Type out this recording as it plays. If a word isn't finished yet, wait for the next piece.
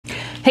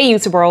Hey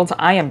YouTube world,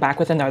 I am back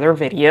with another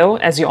video.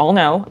 As you all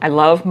know, I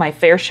love my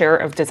fair share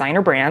of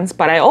designer brands,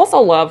 but I also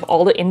love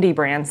all the indie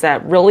brands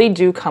that really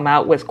do come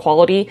out with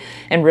quality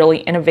and really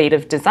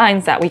innovative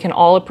designs that we can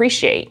all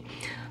appreciate.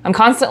 I'm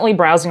constantly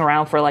browsing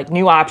around for like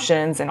new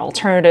options and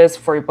alternatives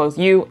for both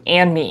you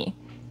and me,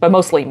 but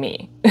mostly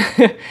me.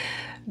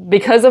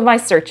 Because of my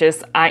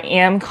searches, I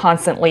am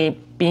constantly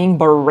being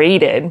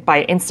berated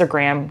by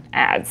Instagram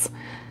ads.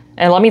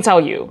 And let me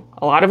tell you,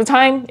 a lot of the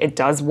time it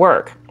does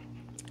work.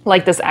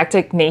 Like this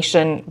Actic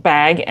Nation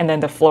bag, and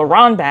then the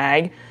Floron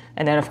bag,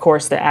 and then of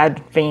course the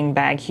Advane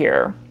bag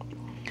here.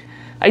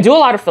 I do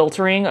a lot of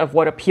filtering of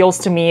what appeals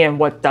to me and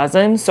what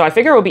doesn't, so I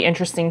figure it would be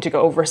interesting to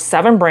go over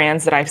 7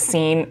 brands that I've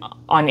seen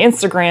on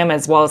Instagram,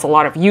 as well as a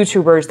lot of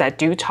YouTubers that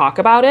do talk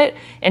about it,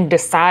 and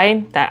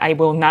decide that I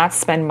will not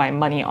spend my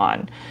money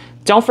on.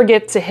 Don't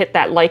forget to hit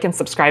that like and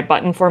subscribe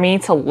button for me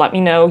to let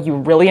me know you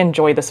really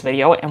enjoyed this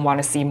video and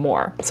want to see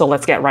more. So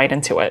let's get right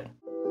into it.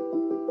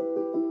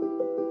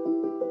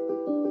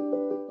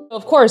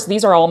 Of course,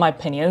 these are all my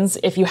opinions.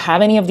 If you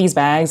have any of these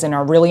bags and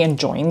are really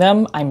enjoying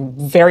them, I'm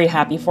very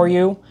happy for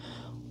you.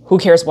 Who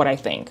cares what I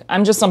think?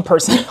 I'm just some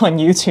person on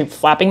YouTube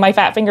flapping my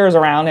fat fingers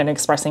around and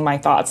expressing my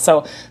thoughts.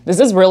 So this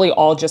is really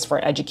all just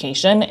for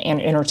education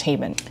and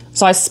entertainment.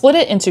 So I split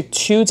it into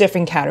 2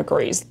 different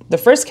categories. The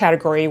first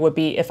category would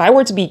be if I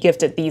were to be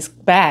gifted these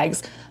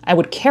bags, I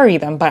would carry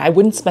them, but I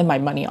wouldn't spend my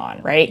money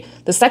on, right?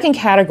 The second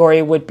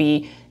category would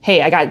be,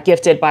 hey, I got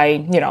gifted by,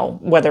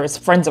 whether it's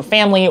friends or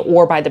family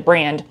or by the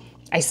brand.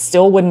 I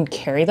still wouldn't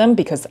carry them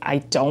because I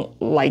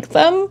don't like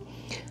them.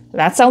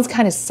 That sounds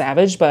kind of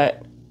savage,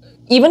 but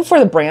even for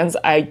the brands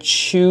I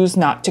choose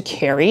not to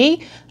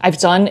carry, I've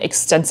done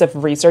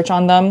extensive research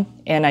on them,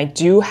 and I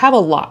do have a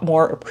lot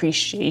more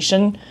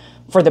appreciation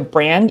for the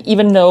brand,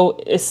 even though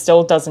it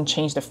still doesn't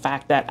change the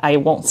fact that I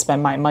won't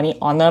spend my money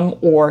on them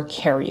or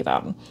carry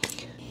them.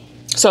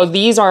 So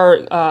these are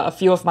a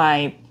few of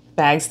my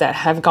bags that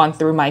have gone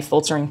through my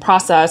filtering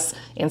process.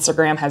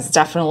 Instagram has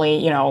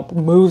definitely,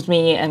 moved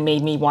me and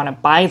made me want to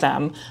buy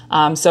them.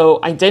 So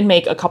I did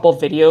make a couple of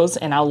videos,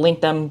 and I'll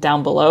link them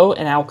down below,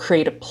 and I'll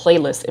create a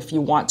playlist if you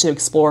want to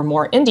explore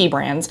more indie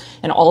brands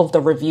and all of the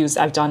reviews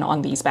I've done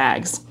on these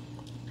bags.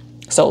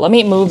 So let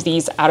me move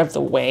these out of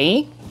the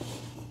way.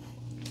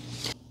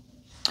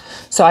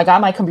 So I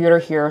got my computer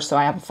here, so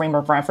I have a frame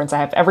of reference. I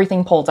have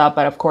everything pulled up,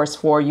 but of course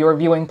for your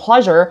viewing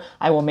pleasure,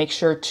 I will make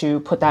sure to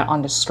put that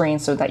on the screen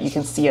so that you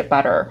can see it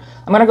better.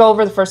 I'm gonna go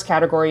over the first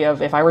category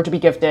of if I were to be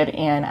gifted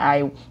and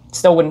I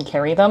still wouldn't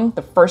carry them.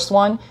 The first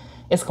one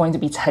is going to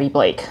be Teddy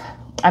Blake.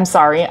 I'm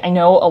sorry, I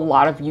know a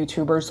lot of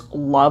YouTubers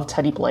love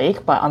Teddy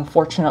Blake, but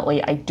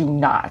unfortunately I do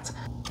not.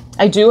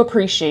 I do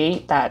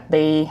appreciate that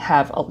they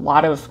have a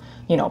lot of,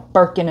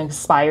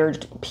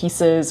 Birkin-inspired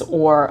pieces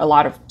or a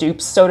lot of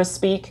dupes, so to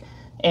speak.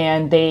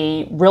 And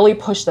they really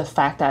push the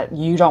fact that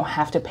you don't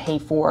have to pay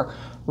for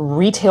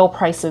retail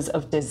prices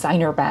of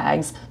designer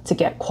bags to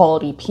get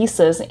quality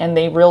pieces. And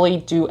they really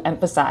do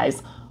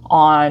emphasize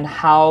on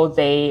how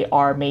they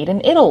are made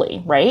in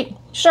Italy, right?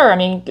 Sure, I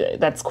mean,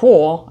 that's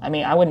cool. I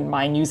mean, I wouldn't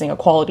mind using a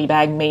quality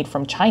bag made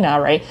from China,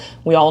 right?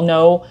 We all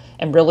know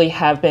and really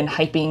have been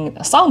hyping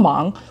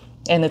Wang,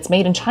 and it's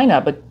made in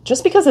China. But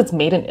just because it's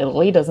made in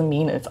Italy doesn't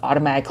mean it's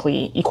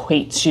automatically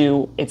equate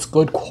to its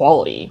good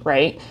quality,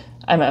 right?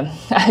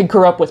 I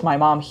grew up with my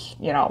mom,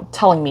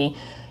 telling me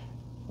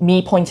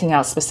pointing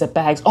out specific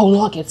bags. Oh,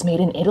 look, it's made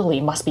in Italy,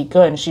 it must be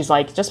good. And she's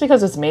like, just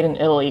because it's made in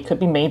Italy, it could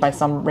be made by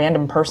some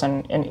random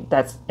person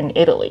that's in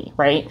Italy,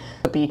 right? It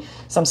could be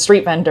some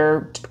street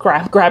vendor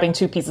grabbing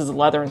 2 pieces of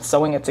leather and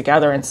sewing it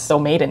together and so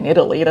made in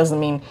Italy. It doesn't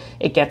mean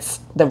it gets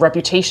the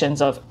reputations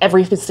of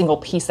every single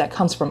piece that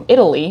comes from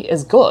Italy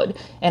is good.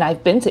 And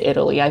I've been to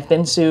Italy. I've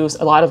been to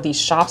a lot of these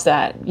shops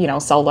that,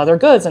 sell leather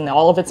goods, and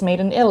all of it's made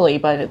in Italy,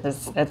 but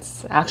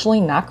it's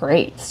actually not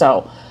great.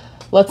 So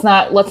let's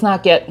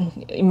not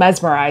get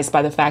mesmerized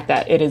by the fact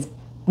that it is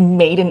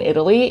made in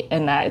Italy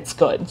and that it's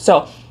good.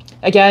 So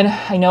again,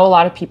 I know a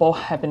lot of people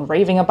have been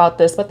raving about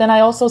this, but then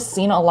I also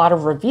seen a lot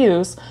of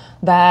reviews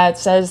that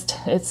says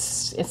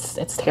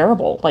it's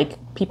terrible. Like,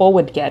 people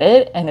would get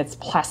it and it's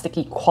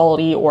plasticky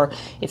quality, or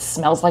it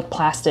smells like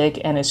plastic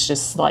and it's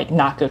just like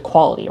not good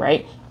quality,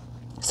 right?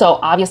 So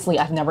obviously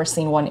I've never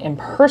seen one in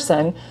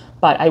person,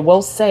 but I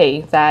will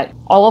say that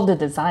all of the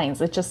designs,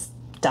 it just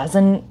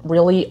doesn't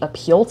really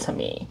appeal to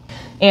me.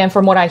 And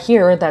from what I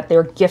hear, that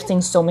they're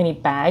gifting so many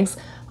bags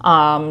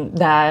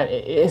that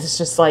it's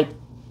just like,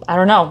 I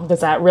don't know, does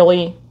that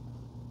really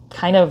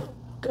kind of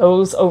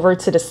goes over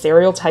to the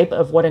stereotype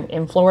of what an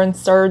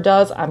influencer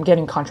does? I'm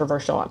getting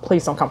controversial.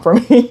 Please don't come for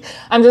me.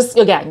 I'm just,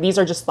 again, these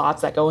are just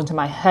thoughts that go into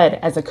my head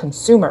as a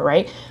consumer,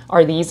 right?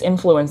 Are these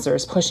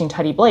influencers pushing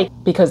Teddy Blake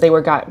because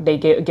they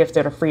get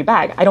gifted a free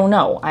bag? I don't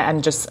know.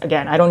 I'm just,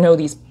 again, I don't know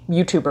these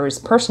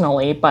YouTubers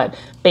personally, but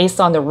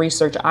based on the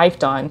research I've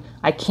done,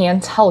 I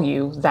can tell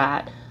you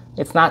that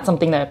it's not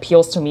something that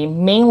appeals to me,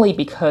 mainly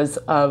because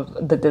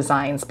of the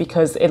designs,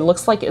 because it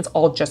looks like it's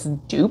all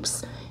just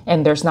dupes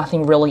and there's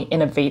nothing really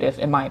innovative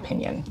in my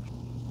opinion.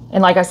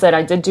 And like I said,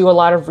 I did do a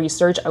lot of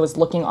research. I was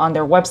looking on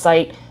their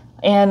website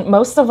And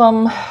most of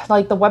them,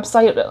 like the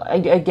website,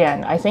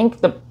 again, I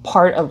think the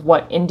part of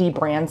what indie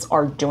brands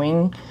are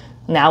doing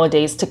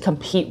nowadays to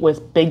compete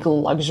with big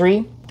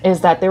luxury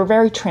is that they're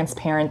very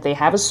transparent. They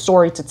have a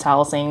story to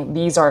tell saying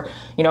these are,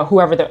 you know,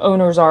 whoever the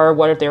owners are,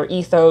 what are their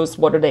ethos,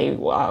 what are they, you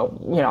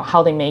know,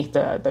 how they make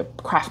the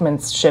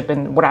craftsmanship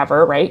and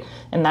whatever, right?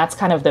 And that's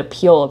kind of the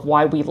appeal of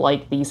why we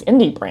like these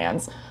indie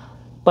brands.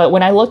 But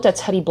when I looked at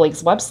Teddy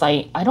Blake's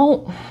website, I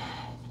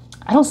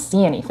don't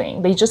see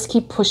anything. They just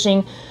keep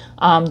pushing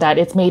that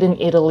it's made in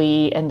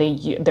Italy and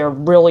they're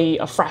really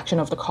a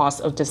fraction of the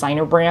cost of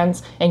designer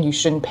brands, and you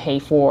shouldn't pay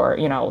for,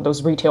 you know,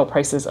 those retail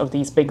prices of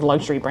these big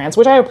luxury brands,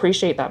 which I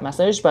appreciate that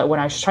message. But when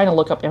I was trying to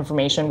look up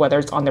information, whether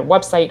it's on their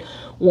website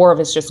or if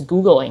it's just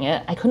Googling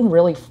it, I couldn't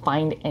really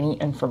find any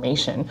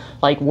information.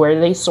 Like, where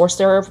do they source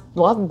their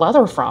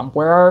leather from?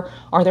 Where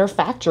are their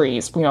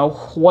factories? You know,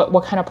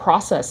 what kind of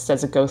process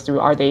does it go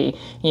through? Are they,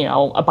 you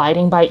know,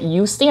 abiding by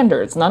EU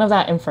standards? None of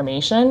that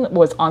information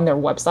was on their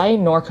website,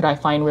 nor could I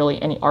find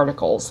really any articles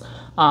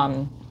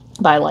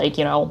by, like,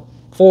 you know,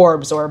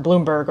 Forbes or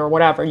Bloomberg or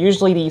whatever.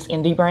 Usually these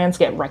indie brands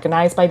get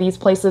recognized by these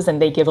places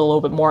and they give a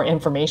little bit more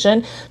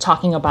information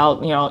talking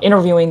about, you know,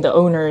 interviewing the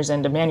owners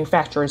and the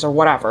manufacturers or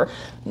whatever.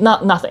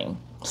 Nothing.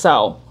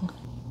 So,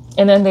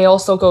 and then they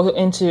also go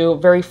into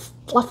very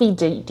fluffy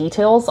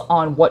details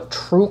on what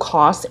true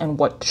cost and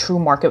what true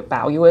market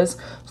value is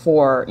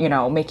for, you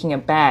know, making a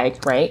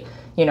bag, right?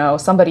 You know,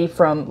 somebody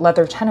from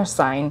Leather Tennis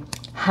Sign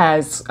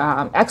has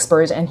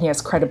experts and he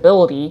has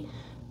credibility,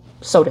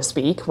 so to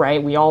speak,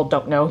 right? We all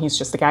don't know. He's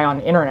just a guy on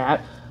the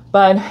internet.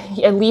 But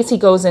at least he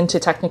goes into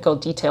technical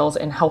details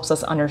and helps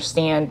us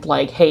understand,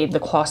 like, hey, the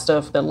cost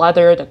of the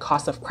leather, the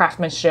cost of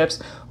craftsmanship,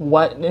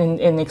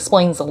 and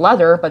explains the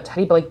leather, but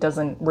Teddy Blake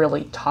doesn't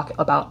really talk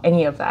about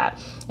any of that.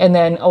 And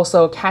then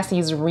also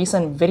Cassie's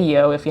recent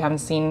video, if you haven't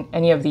seen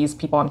any of these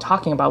people I'm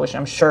talking about, which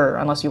I'm sure,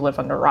 unless you live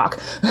under a rock,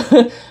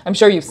 I'm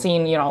sure you've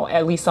seen, you know,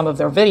 at least some of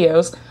their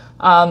videos.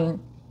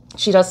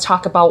 She does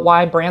talk about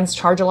why brands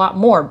charge a lot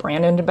more,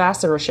 brand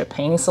ambassadorship,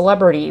 paying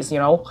celebrities, you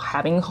know,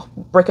 having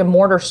brick and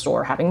mortar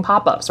store, having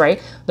pop-ups,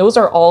 right? Those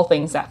are all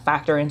things that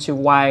factor into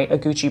why a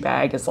Gucci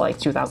bag is like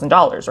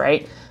 $2,000,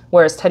 right?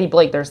 Whereas Teddy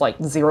Blake, there's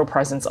like zero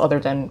presence other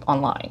than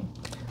online.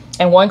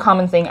 And one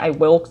common thing I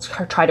will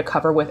try to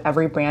cover with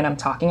every brand I'm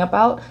talking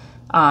about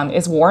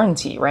is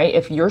warranty, right?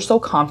 If you're so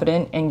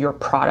confident in your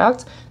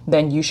product,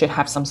 then you should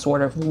have some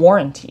sort of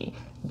warranty.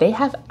 They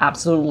have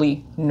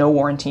absolutely no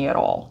warranty at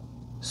all.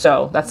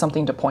 So that's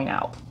something to point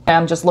out. And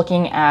I'm just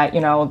looking at,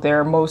 you know,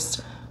 their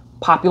most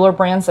popular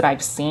brands that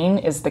I've seen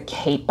is the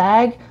Kate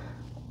bag.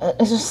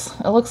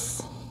 It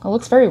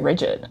looks very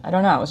rigid. I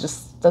don't know. It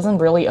just doesn't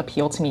really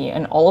appeal to me.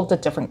 And all of the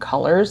different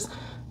colors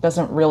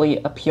doesn't really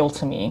appeal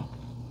to me.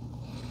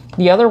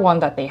 The other one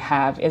that they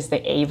have is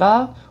the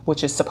Ava,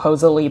 which is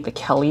supposedly the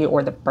Kelly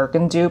or the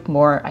Birkin dupe,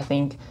 more, I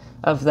think,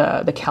 of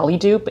the Kelly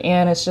dupe.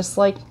 And it's just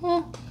like,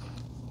 it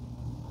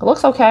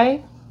looks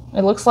okay.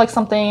 It looks like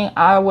something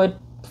I would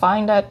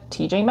find at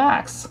TJ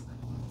Maxx.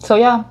 So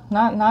yeah,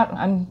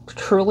 I'm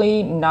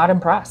truly not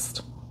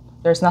impressed.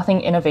 There's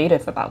nothing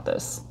innovative about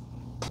this.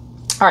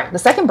 All right, the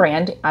second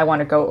brand I want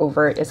to go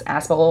over is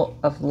Aspinal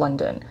of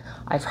London.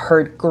 I've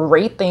heard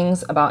great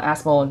things about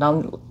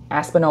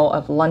Aspinal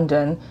of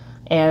London,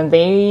 and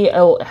they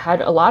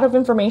had a lot of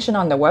information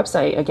on their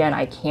website. Again,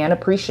 I can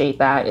appreciate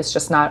that. It's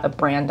just not a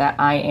brand that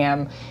I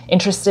am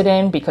interested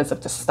in because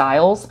of the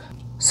styles.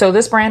 So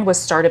this brand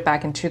was started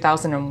back in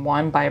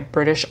 2001 by a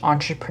British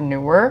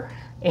entrepreneur,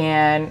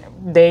 and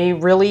they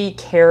really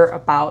care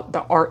about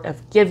the art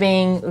of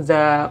giving,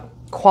 the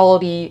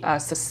quality,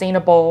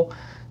 sustainable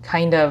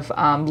kind of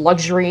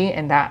luxury,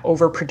 and that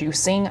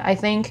overproducing, I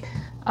think.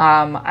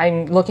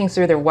 I'm looking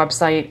through their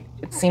website.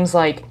 It seems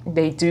like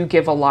they do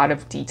give a lot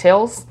of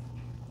details,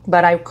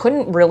 but I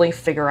couldn't really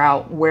figure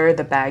out where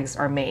the bags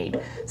are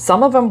made.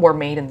 Some of them were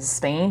made in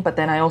Spain, but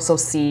then I also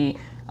see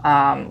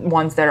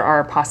ones that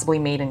are possibly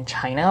made in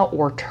China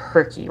or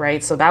Turkey,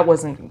 right? So that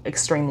wasn't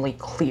extremely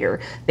clear.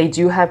 They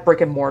do have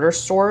brick and mortar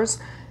stores,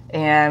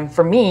 and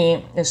for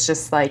me, it's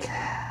just like,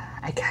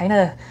 I kind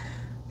of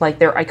like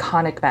their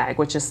iconic bag,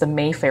 which is the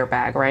Mayfair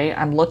bag, right?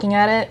 I'm looking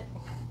at it.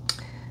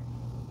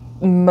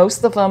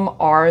 Most of them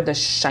are the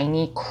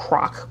shiny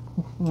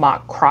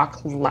mock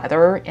croc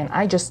leather, and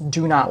I just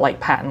do not like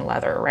patent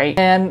leather, right?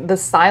 And the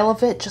style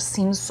of it just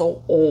seems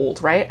so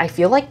old, right? I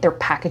feel like their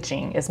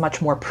packaging is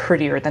much more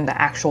prettier than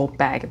the actual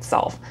bag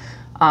itself.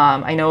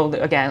 I know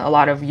that, again, a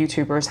lot of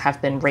YouTubers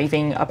have been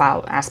raving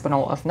about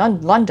Aspinal of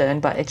London,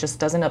 but it just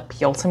doesn't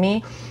appeal to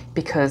me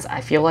because I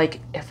feel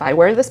like if I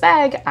wear this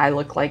bag, I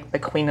look like the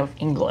Queen of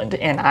England,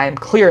 and I'm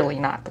clearly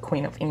not the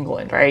Queen of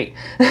England, right?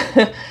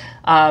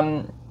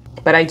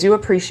 But I do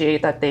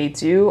appreciate that they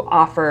do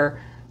offer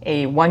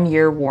a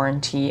 1-year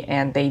warranty,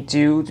 and they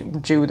do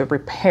the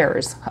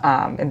repairs.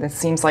 And it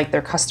seems like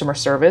their customer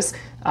service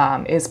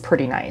is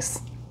pretty nice.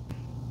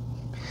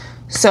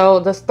 So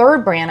the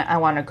third brand I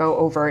want to go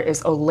over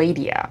is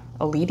Oleada.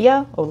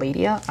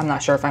 Oleada? I'm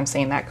not sure if I'm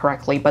saying that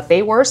correctly, but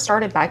they were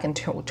started back in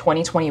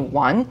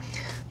 2021.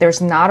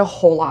 There's not a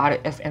whole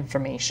lot of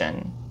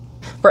information.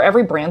 For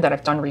every brand that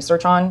I've done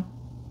research on,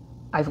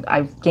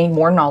 I've gained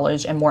more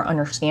knowledge and more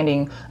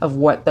understanding of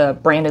what the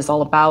brand is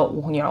all about,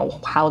 you know,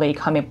 how they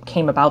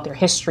came about, their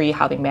history,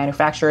 how they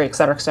manufacture, et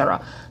cetera, et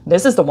cetera.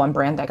 This is the one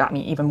brand that got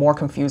me even more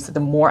confused the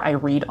more I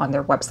read on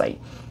their website.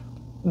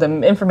 The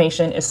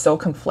information is so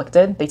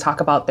conflicted. They talk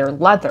about their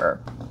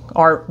leather,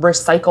 or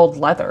recycled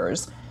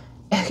leathers.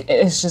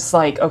 It's just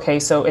like, okay,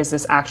 so is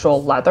this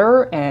actual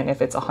leather? And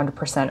if it's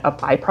 100% a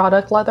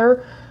byproduct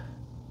leather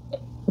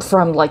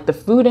from like the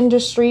food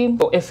industry,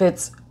 if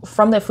it's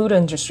from the food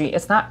industry,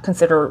 it's not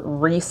considered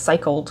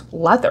recycled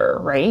leather,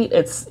 right?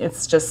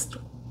 It's just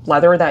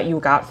leather that you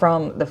got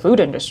from the food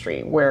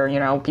industry where, you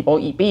know, people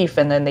eat beef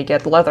and then they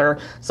get leather.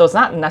 So it's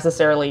not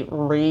necessarily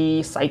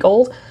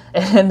recycled.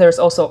 And then there's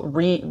also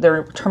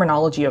their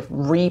terminology of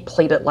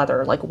replated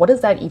leather. Like, what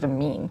does that even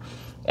mean?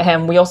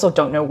 And we also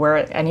don't know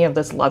where any of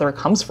this leather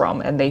comes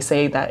from. And they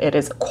say that it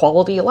is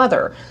quality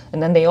leather.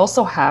 And then they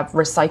also have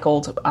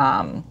recycled,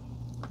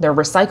 their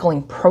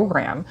recycling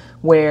program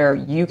where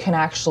you can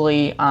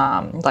actually,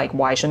 like,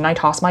 why shouldn't I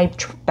toss my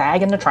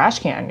bag in the trash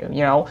can?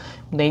 You know,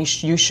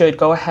 you should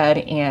go ahead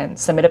and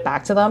submit it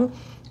back to them.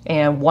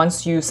 And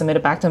once you submit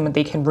it back to them,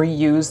 they can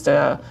reuse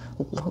the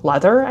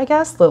leather, I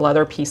guess, the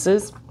leather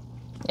pieces.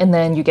 And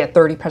then you get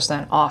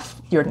 30% off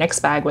your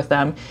next bag with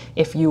them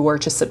if you were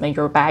to submit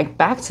your bag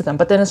back to them.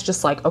 But then it's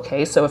just like,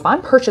 okay, so if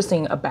I'm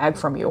purchasing a bag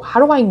from you,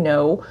 how do I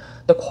know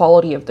the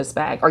quality of this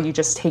bag? Are you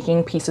just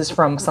taking pieces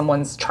from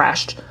someone's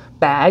trashed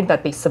bag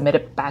that they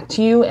submitted back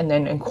to you and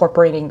then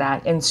incorporating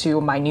that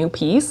into my new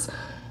piece?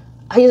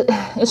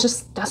 It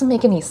just doesn't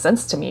make any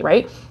sense to me,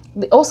 right?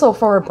 Also,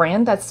 for a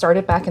brand that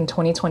started back in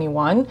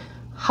 2021,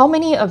 how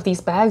many of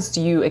these bags do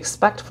you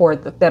expect for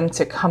them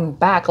to come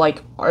back?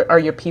 Like, are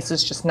your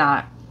pieces just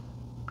not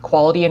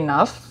quality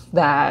enough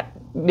that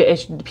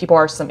people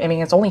are I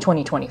mean, it's only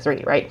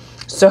 2023, right?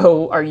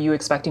 So are you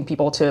expecting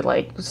people to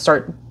like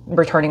start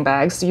returning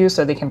bags to you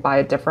so they can buy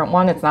a different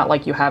one? It's not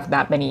like you have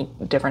that many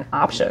different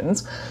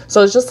options.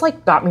 So it's just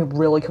like got me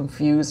really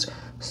confused.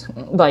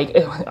 Like,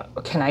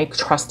 can I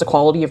trust the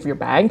quality of your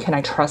bag? Can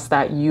I trust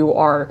that you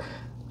are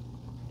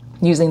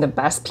using the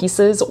best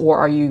pieces, or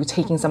are you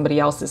taking somebody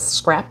else's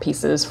scrap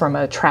pieces from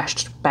a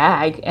trashed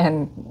bag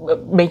and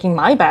making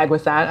my bag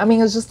with that? I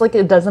mean, it's just like,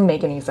 it doesn't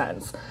make any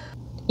sense.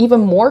 Even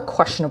more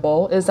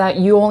questionable is that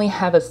you only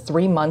have a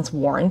 3-month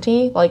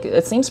warranty. Like,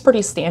 it seems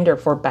pretty standard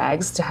for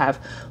bags to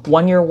have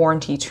 1-year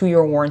warranty,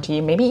 2-year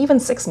warranty, maybe even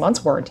 6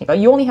 months warranty, but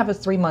you only have a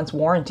 3-month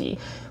warranty.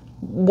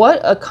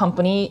 What a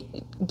company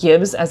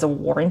gives as a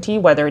warranty,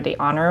 whether they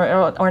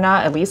honor it or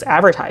not, at least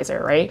advertise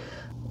it, right,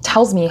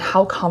 tells me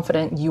how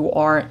confident you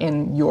are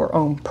in your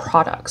own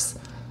products.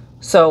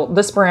 So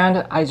this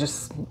brand,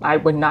 I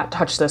would not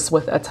touch this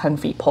with a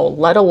 10-foot pole,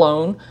 let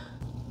alone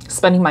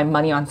spending my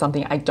money on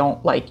something I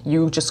don't like.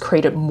 You just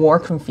created more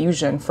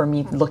confusion for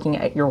me looking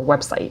at your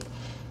website.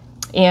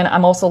 And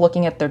I'm also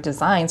looking at their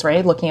designs,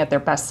 right? Looking at their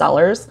best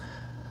sellers.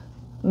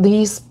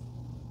 These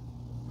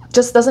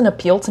just doesn't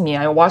appeal to me.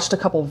 I watched a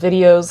couple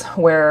videos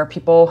where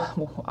people,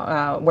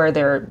 where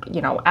they're,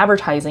 you know,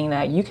 advertising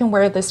that you can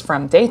wear this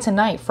from day to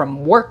night,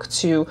 from work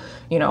to,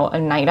 you know, a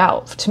night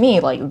out. To me,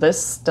 like,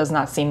 this does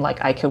not seem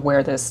like I could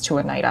wear this to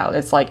a night out.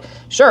 It's like,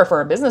 sure,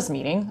 for a business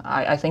meeting,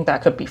 I think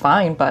that could be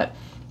fine, but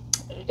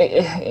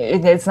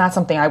it's not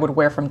something I would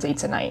wear from day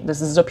to night.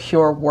 This is a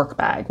pure work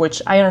bag,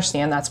 which I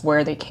understand that's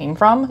where they came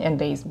from and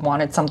they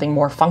wanted something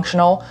more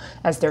functional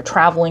as they're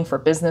traveling for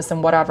business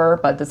and whatever.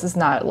 But this is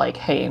not like,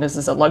 hey, this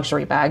is a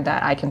luxury bag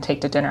that I can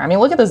take to dinner. I mean,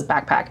 look at this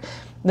backpack.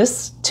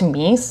 This, to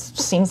me,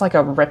 seems like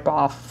a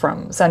ripoff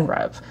from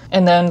Zenrev.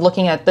 And then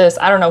looking at this,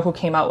 I don't know who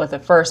came out with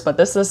it first, but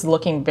this is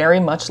looking very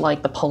much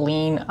like the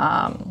Pauline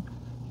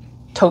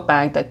tote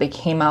bag that they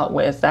came out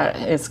with that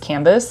is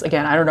canvas.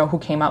 Again, I don't know who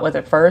came out with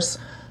it first,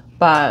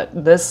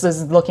 but this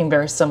is looking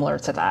very similar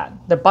to that.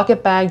 The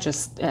bucket bag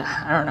just,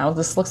 I don't know,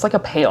 this looks like a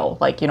pail,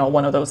 like, you know,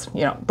 one of those,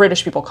 you know,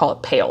 British people call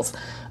it pails,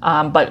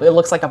 but it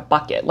looks like a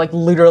bucket, like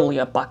literally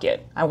a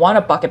bucket. I want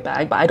a bucket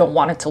bag, but I don't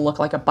want it to look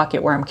like a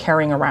bucket where I'm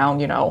carrying around,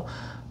 you know,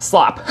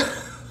 slop.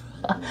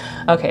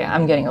 Okay,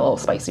 I'm getting a little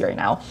spicy right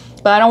now,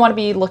 but I don't want to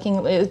be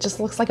looking, it just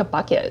looks like a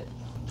bucket.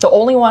 The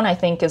only one I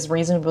think is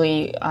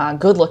reasonably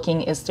good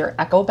looking is their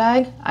Echo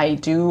bag. I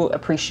do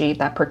appreciate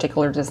that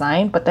particular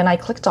design, but then I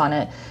clicked on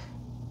it.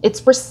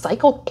 It's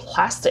recycled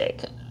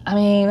plastic. I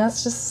mean,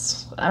 that's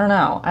just, I don't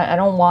know. I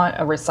don't want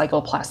a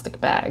recycled plastic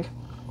bag.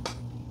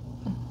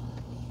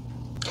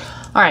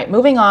 All right,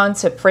 moving on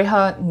to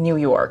Freja New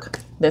York.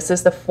 This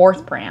is the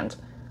 4th brand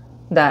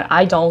that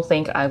I don't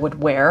think I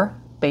would wear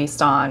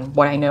based on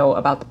what I know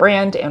about the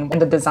brand and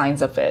the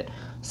designs of it.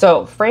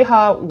 So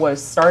Freja was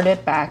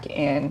started back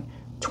in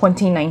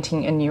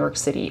 2019 in New York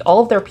City.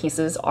 All of their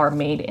pieces are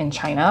made in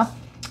China.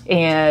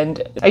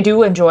 And I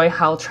do enjoy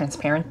how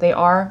transparent they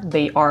are.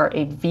 They are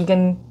a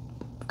vegan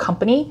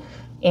company,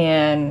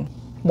 and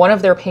one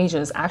of their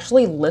pages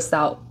actually lists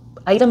out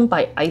item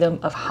by item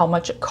of how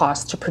much it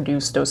costs to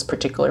produce those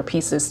particular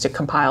pieces to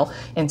compile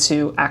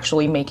into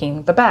actually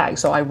making the bag.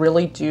 So I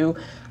really do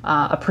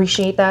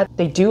appreciate that.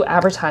 They do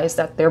advertise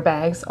that their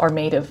bags are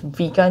made of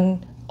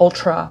vegan,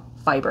 ultra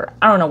fiber.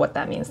 I don't know what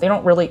that means. They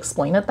don't really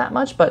explain it that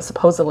much, but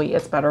supposedly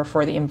it's better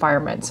for the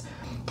environment.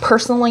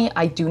 Personally,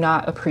 I do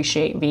not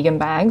appreciate vegan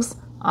bags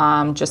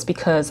just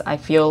because I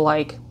feel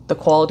like the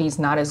quality is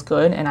not as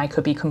good, and I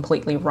could be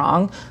completely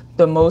wrong.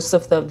 The most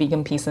of the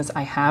vegan pieces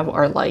I have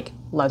are like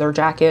leather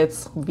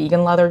jackets,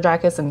 vegan leather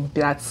jackets, and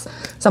that's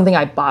something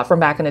I bought from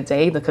back in the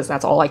day because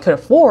that's all I could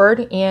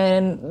afford.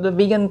 And the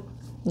vegan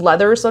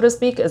leather, so to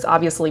speak, is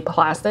obviously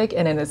plastic,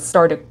 and then it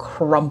started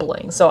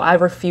crumbling. So I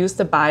refuse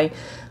to buy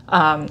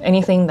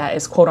anything that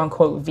is quote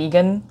unquote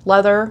vegan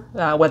leather,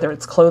 whether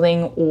it's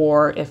clothing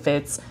or if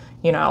it's,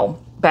 you know,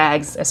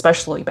 bags,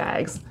 especially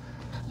bags.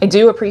 I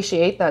do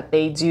appreciate that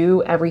they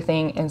do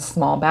everything in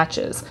small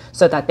batches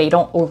so that they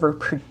don't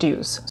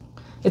overproduce.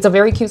 It's a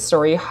very cute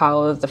story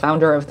how the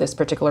founder of this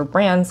particular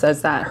brand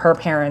says that her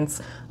parents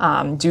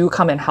do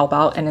come and help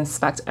out and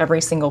inspect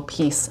every single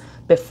piece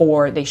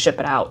before they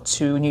ship it out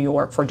to New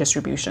York for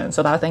distribution.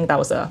 So I think that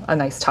was a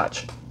nice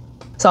touch.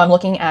 So I'm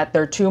looking at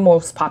their two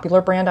most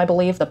popular brand, I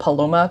believe, the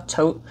Paloma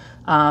tote.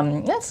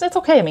 It's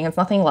okay. I mean, it's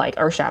nothing like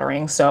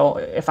earth-shattering. So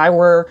if I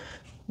were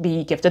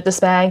be gifted this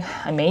bag,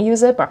 I may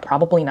use it, but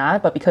probably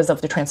not. But because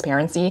of the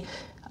transparency,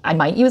 I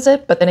might use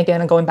it. But then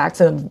again, going back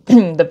to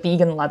the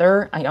vegan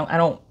leather, I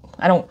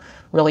don't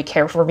really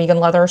care for vegan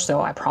leather,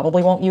 so I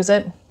probably won't use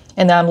it.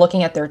 And then I'm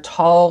looking at their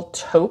tall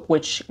taupe,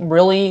 which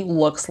really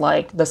looks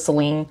like the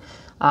Celine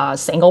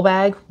Sangle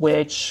bag,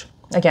 which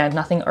again,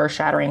 nothing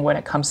earth-shattering when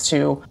it comes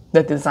to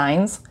the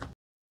designs.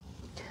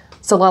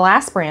 So the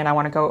last brand I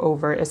want to go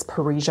over is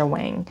Parisa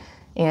Wang.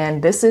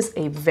 And this is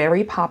a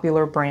very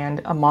popular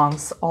brand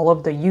amongst all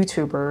of the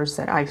YouTubers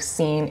that I've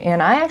seen.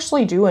 And I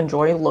actually do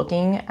enjoy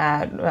looking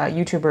at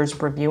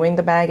YouTubers reviewing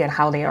the bag and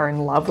how they are in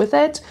love with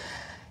it.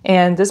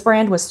 And this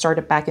brand was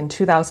started back in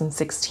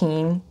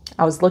 2016.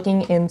 I was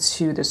looking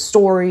into the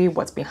story,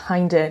 what's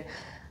behind it.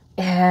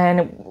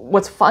 And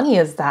what's funny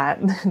is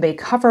that they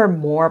cover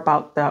more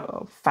about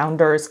the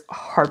founder's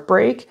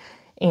heartbreak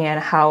and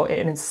how it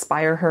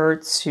inspired her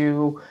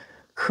to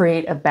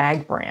create a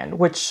bag brand,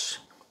 which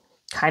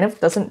kind of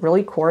doesn't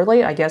really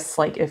correlate. I guess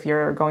like if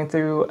you're going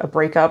through a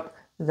breakup,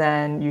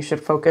 then you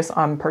should focus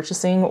on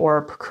purchasing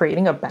or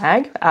creating a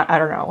bag. I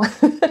don't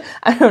know.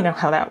 I don't know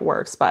how that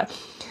works, but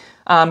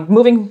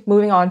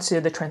moving on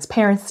to the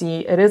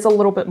transparency, it is a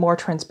little bit more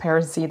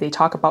transparency. They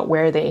talk about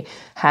where they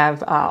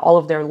have all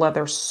of their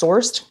leather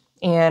sourced.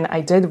 And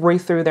I did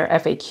read through their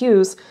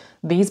FAQs.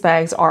 These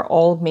bags are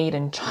all made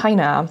in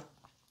China,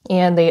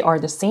 and they are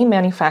the same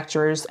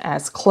manufacturers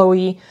as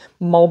Chloe,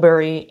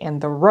 Mulberry,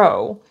 and the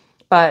Row.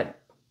 But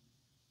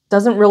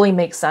doesn't really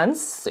make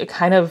sense. It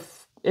kind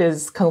of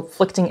is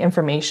conflicting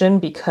information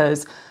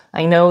because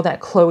I know that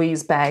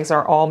Chloe's bags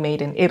are all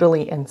made in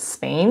Italy and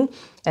Spain,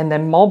 and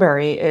then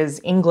Mulberry is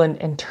England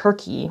and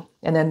Turkey,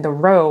 and then the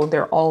Row,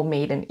 they're all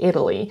made in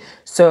Italy.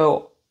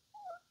 So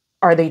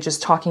are they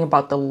just talking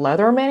about the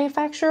leather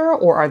manufacturer,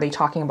 or are they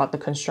talking about the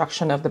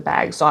construction of the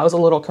bag? So I was a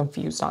little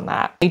confused on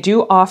that. They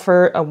do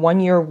offer a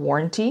 1-year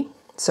warranty,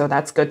 so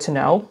that's good to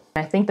know.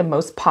 I think the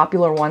most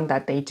popular one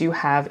that they do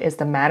have is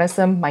the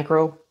Madison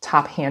Micro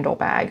Top Handle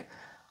bag.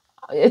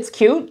 It's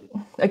cute.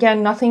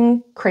 Again,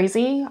 nothing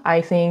crazy.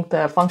 I think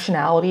the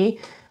functionality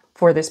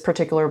for this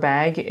particular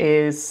bag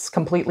is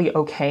completely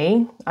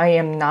okay. I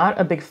am not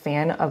a big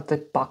fan of the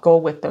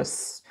buckle with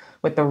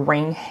the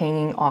ring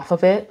hanging off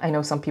of it. I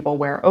know some people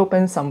wear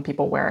open, some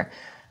people wear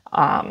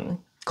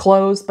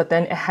closed, but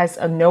then it has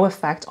no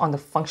effect on the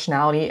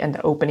functionality and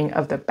the opening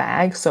of the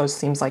bag. So it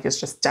seems like it's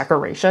just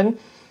decoration.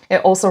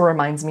 It also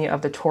reminds me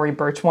of the Tory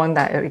Burch one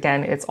that,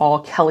 again, it's all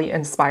Kelly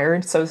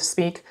inspired, so to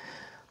speak.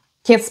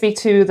 Can't speak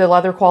to the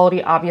leather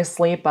quality,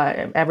 obviously, but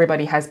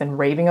everybody has been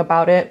raving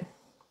about it.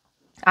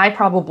 I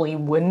probably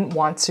wouldn't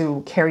want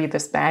to carry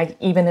this bag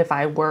even if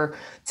I were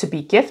to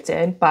be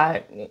gifted,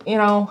 but you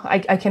know,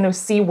 I can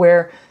see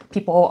where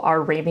people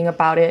are raving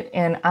about it,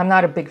 and I'm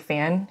not a big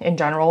fan in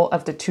general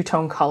of the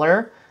two-tone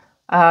color.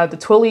 The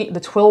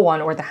twill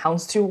one, or the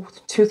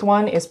houndstooth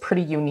one, is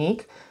pretty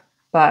unique,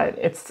 but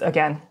it's,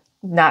 again,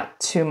 not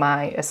to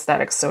my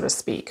aesthetics, so to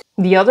speak.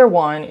 The other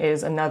one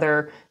is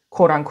another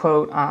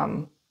quote-unquote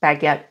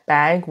baguette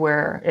bag,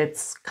 where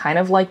it's kind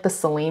of like the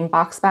Celine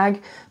box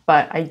bag,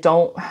 but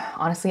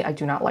honestly, I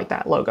do not like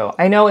that logo.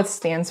 I know it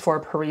stands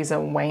for Parisa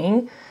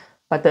Wang,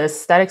 but the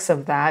aesthetics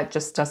of that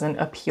just doesn't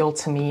appeal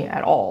to me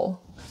at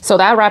all. So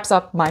that wraps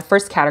up my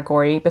first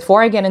category.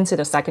 Before I get into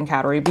the second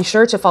category, be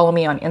sure to follow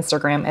me on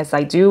Instagram, as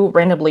I do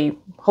randomly,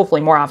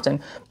 hopefully more often,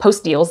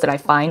 post deals that I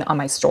find on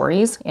my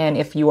stories. And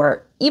if you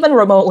are even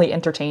remotely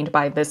entertained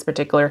by this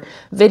particular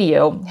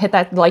video, hit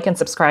that like and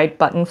subscribe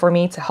button for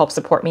me to help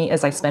support me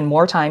as I spend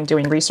more time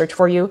doing research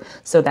for you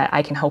so that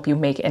I can help you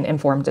make an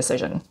informed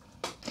decision.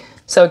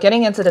 So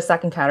getting into the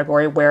second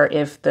category, where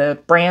if the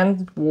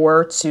brand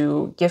were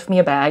to give me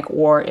a bag,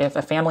 or if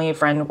a family,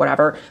 friend,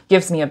 whatever,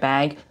 gives me a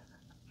bag,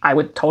 I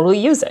would totally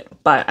use it,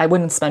 but I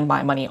wouldn't spend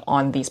my money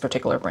on these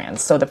particular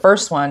brands. So the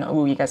first one,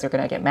 ooh, you guys are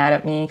gonna get mad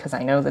at me because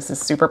I know this is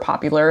super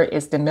popular,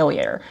 is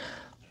Demellier.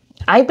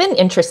 I've been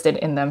interested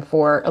in them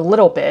for a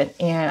little bit,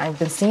 and I've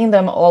been seeing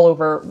them all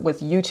over with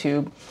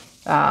YouTube,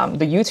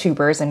 the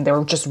YouTubers, and they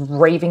were just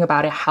raving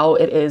about it, how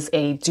it is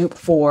a dupe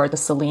for the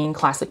Celine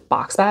Classic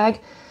box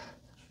bag.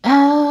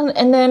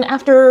 And then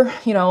after,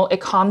 you know,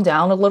 it calmed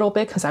down a little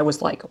bit, because I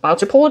was like about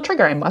to pull a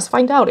trigger. I must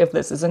find out if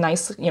this is a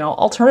nice, you know,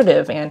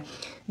 alternative. And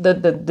the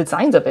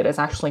designs of it is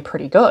actually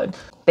pretty good.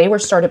 They were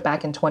started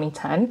back in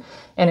 2010,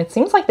 and it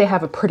seems like they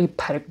have a pretty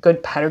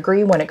good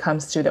pedigree when it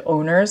comes to the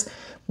owners.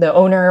 The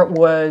owner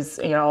was,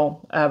 you know,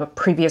 a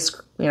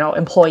previous, you know,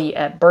 employee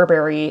at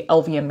Burberry,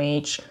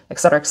 LVMH,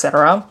 etc.,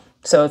 etc.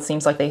 So it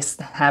seems like they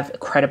have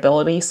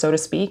credibility, so to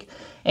speak.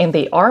 And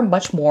they are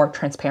much more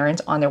transparent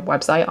on their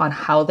website on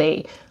how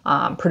they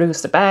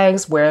produce the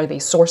bags, where they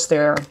source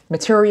their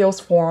materials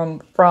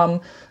from,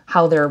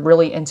 how they're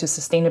really into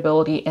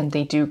sustainability, and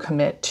they do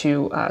commit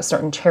to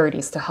certain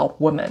charities to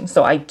help women.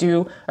 So I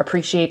do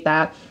appreciate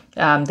that.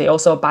 They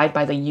also abide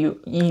by the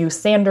EU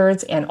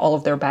standards, and all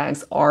of their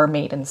bags are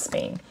made in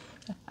Spain.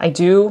 I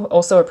do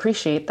also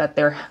appreciate that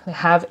they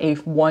have a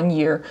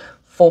 1-year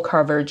full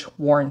coverage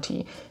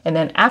warranty. And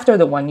then after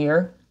the 1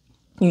 year,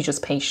 you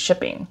just pay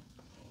shipping.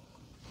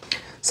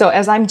 So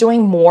as I'm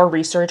doing more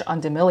research on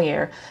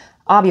Demellier,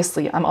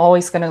 obviously I'm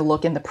always going to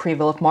look in the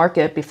pre-built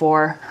market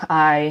before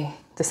I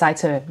decide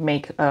to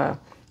make a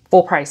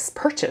full price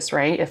purchase,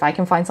 right? If I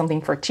can find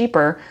something for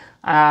cheaper,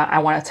 I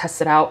want to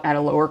test it out at a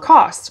lower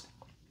cost.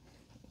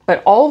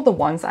 But all of the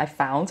ones I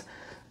found,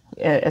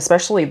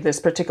 especially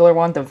this particular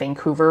one, the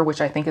Vancouver,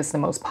 which I think is the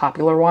most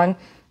popular one,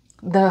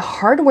 the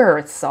hardware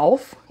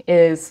itself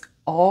is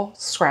all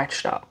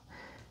scratched up.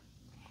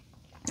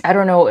 I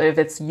don't know if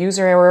it's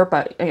user error,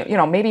 but you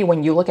know, maybe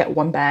when you look at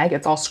one bag,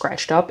 it's all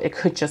scratched up. It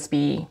could just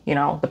be, you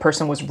know, the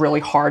person was really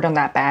hard on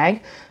that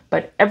bag.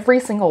 But every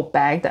single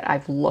bag that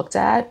I've looked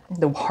at,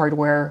 the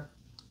hardware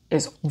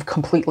is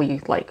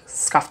completely like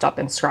scuffed up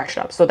and scratched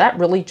up. So that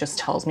really just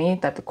tells me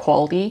that the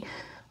quality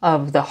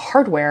of the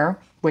hardware,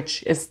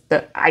 which is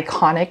the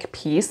iconic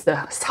piece,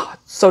 the,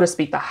 so to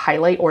speak, the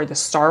highlight or the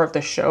star of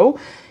the show,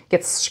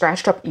 gets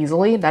scratched up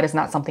easily. That is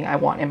not something I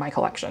want in my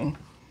collection.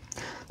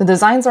 The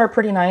designs are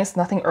pretty nice,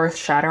 nothing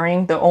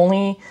earth-shattering. The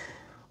only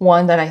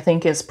one that I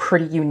think is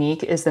pretty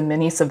unique is the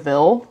Mini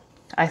Seville.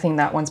 I think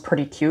that one's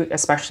pretty cute,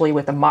 especially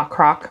with the mock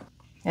croc.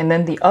 And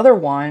then the other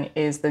one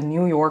is the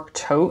New York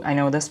tote. I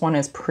know this one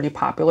is pretty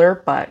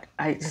popular, but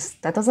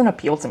that doesn't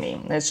appeal to me.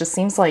 It just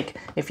seems like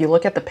if you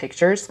look at the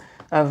pictures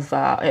of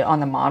on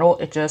the model,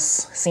 it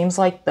just seems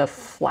like the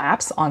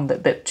flaps on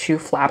the two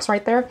flaps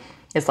right there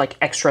is like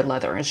extra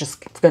leather. It's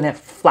just gonna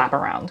flap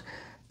around.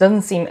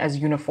 Doesn't seem as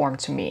uniform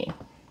to me.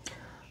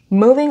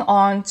 Moving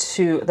on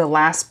to the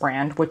last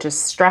brand, which is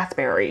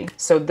Strathberry.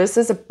 So this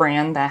is a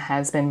brand that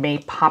has been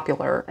made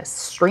popular,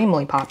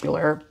 extremely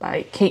popular,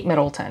 by Kate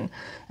Middleton,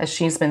 as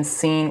she's been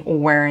seen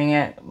wearing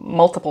it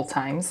multiple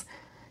times.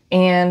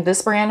 And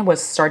this brand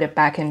was started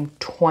back in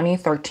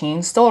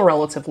 2013, still a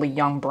relatively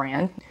young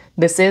brand.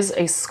 This is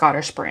a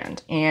Scottish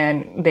brand,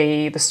 and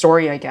the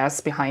story, I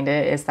guess, behind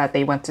it is that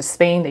they went to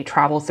Spain, they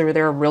traveled through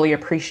there, really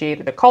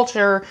appreciated the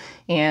culture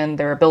and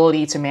their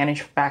ability to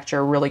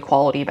manufacture really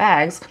quality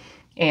bags.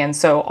 And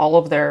so all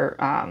of their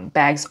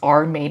bags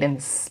are made in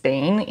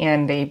Spain,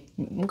 and they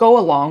go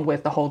along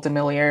with the whole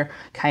Demellier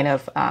kind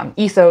of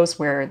ethos,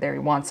 where they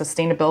want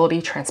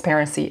sustainability,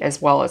 transparency,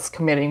 as well as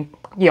committing,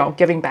 you know,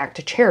 giving back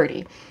to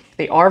charity.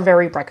 They are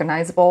very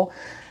recognizable.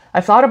 I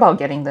thought about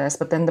getting this,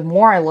 but then the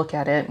more I look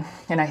at it,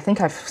 and I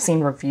think I've seen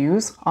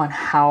reviews on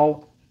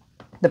how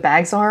the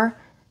bags are,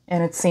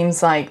 and it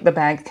seems like the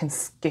bag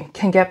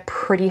can get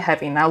pretty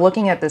heavy. Now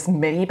looking at this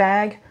midi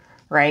bag,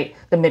 right,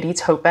 the midi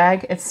tote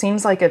bag, it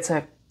seems like it's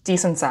a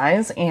decent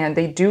size, and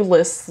they do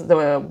list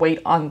the weight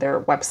on their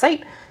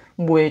website,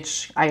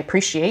 which I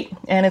appreciate,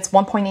 and it's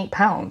 1.8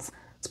 pounds.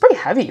 It's pretty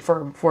heavy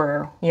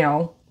for you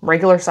know,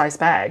 regular size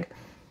bag.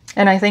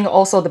 And I think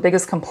also the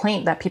biggest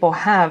complaint that people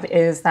have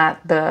is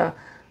that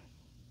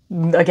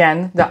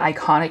again, the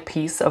iconic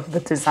piece of the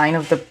design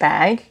of the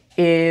bag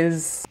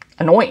is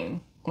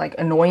annoying, like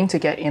annoying to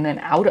get in and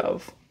out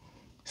of.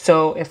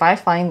 So if I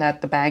find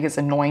that the bag is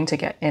annoying to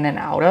get in and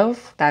out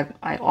of, that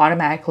I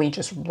automatically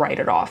just write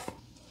it off.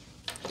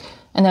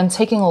 And then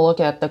taking a look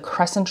at the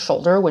crescent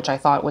shoulder, which I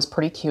thought was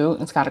pretty cute.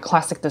 It's got a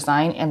classic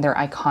design and their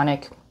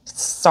iconic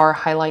star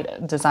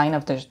highlight design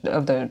of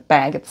the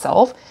bag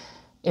itself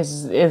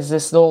is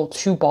this little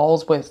two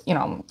balls with, you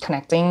know,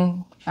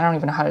 connecting. I don't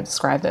even know how to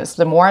describe this.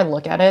 The more I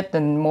look at it,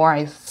 the more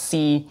I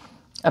see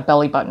a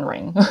belly button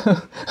ring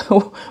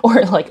or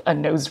like a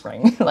nose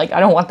ring. Like, I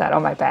don't want that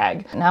on my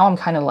bag. Now I'm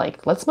kind of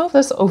like, let's move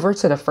this over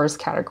to the first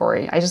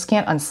category. I just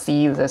can't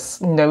unsee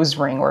this nose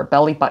ring or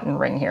belly button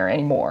ring here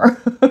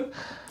anymore.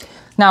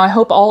 Now, I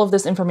hope all of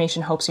this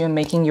information helps you in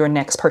making your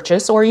next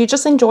purchase, or you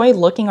just enjoy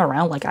looking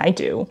around like I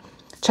do.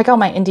 Check out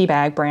my indie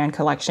bag brand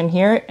collection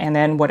here, and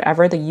then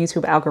whatever the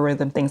YouTube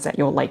algorithm thinks that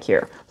you'll like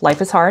here.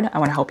 Life is hard. I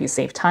want to help you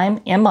save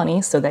time and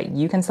money so that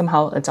you can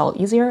somehow adult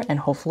easier and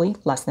hopefully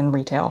less than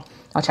retail.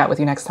 I'll chat with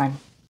you next time.